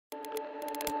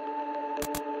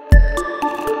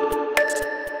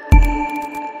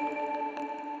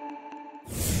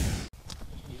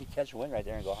catch the wind right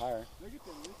there and go higher.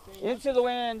 Into the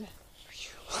wind.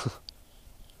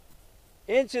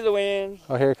 Into the wind.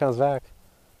 Oh, here it comes back.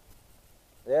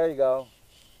 There you go.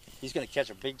 He's going to catch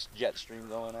a big jet stream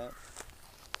going up.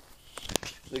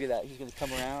 Look at that. He's going to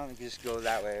come around and just go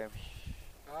that way.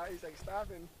 He's like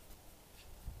stopping.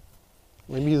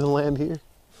 Maybe you can land here.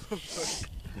 Don't hit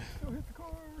the car.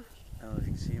 I don't know if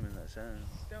you can see him in that sun.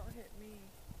 Don't hit me.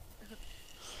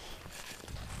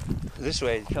 This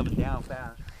way, he's coming down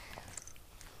fast.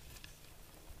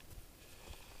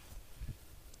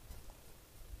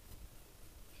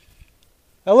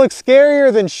 That looks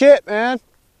scarier than shit, man.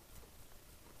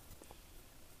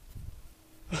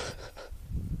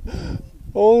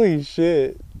 Holy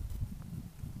shit.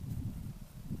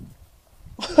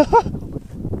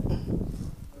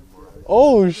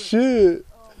 Oh shit.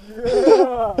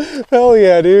 Hell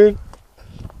yeah, dude.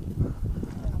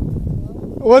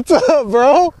 What's up,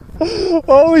 bro?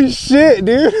 Holy shit,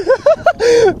 dude.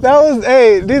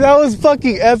 That was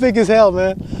fucking epic as hell,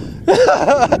 man.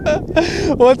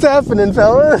 What's happening,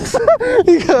 fellas?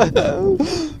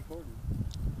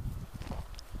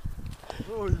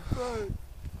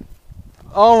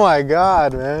 Oh my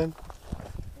god, man.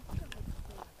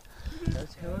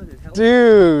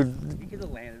 Dude. You could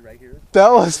have landed right here.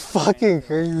 That was fucking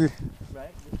crazy.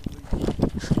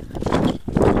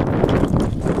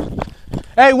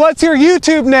 Hey, what's your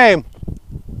YouTube name?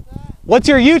 What's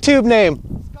your YouTube name?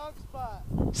 Skunk's butt.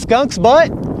 Skunk's Butt?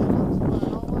 Skunk's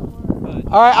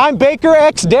butt, All right, I'm Baker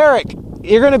X Derek.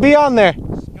 You're gonna be on there.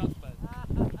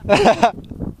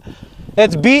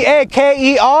 It's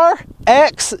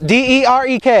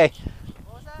BakerXDerek.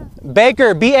 What was that?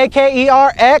 Baker,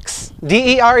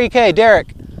 BakerXDerek.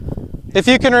 Derek. If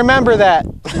you can remember that.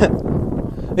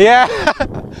 Yeah.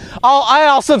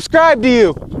 I'll subscribe to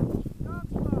you.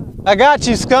 I got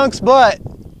you, Skunk's Butt.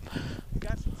 You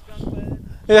got some skunk butt.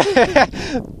 Yeah.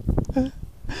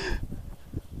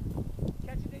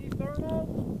 Catch it in your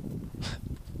thermal?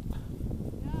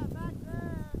 Yeah, back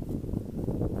there.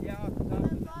 Yeah, I'll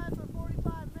been flying for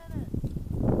 45 minutes.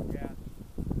 Yeah.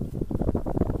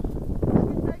 You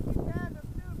can take your tandem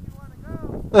too if you want to go.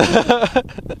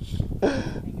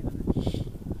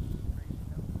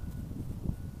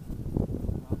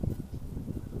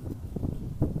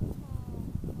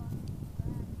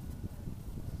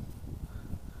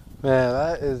 Man,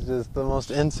 that is just the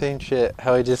most insane shit.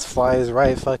 How he just flies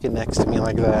right fucking next to me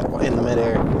like that in the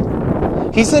midair.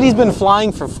 He said he's been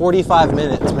flying for 45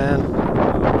 minutes, man.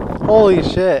 Holy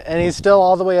shit. And he's still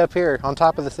all the way up here on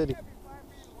top of the city.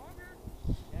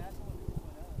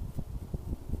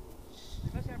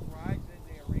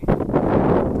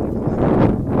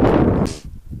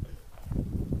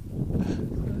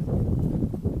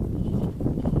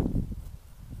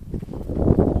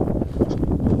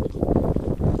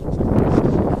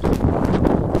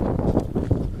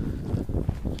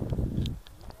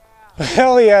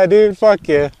 Hell yeah, dude. Fuck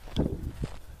yeah. I'm an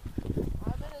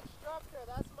instructor.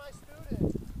 That's my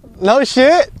student. No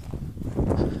shit?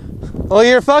 Well,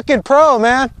 you're fucking pro,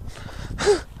 man.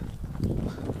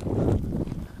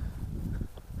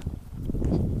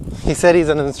 He said he's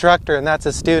an instructor and that's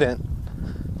a student.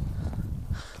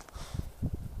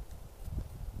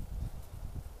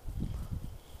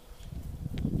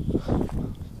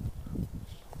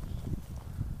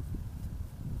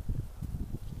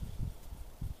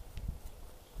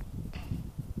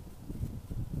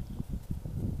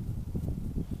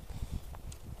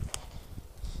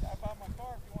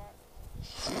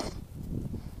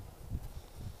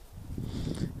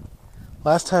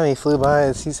 Last time he flew by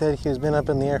us, he said he was been up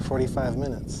in the air 45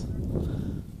 minutes.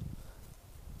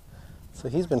 So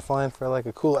he's been flying for like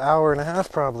a cool hour and a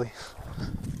half probably.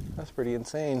 That's pretty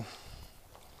insane.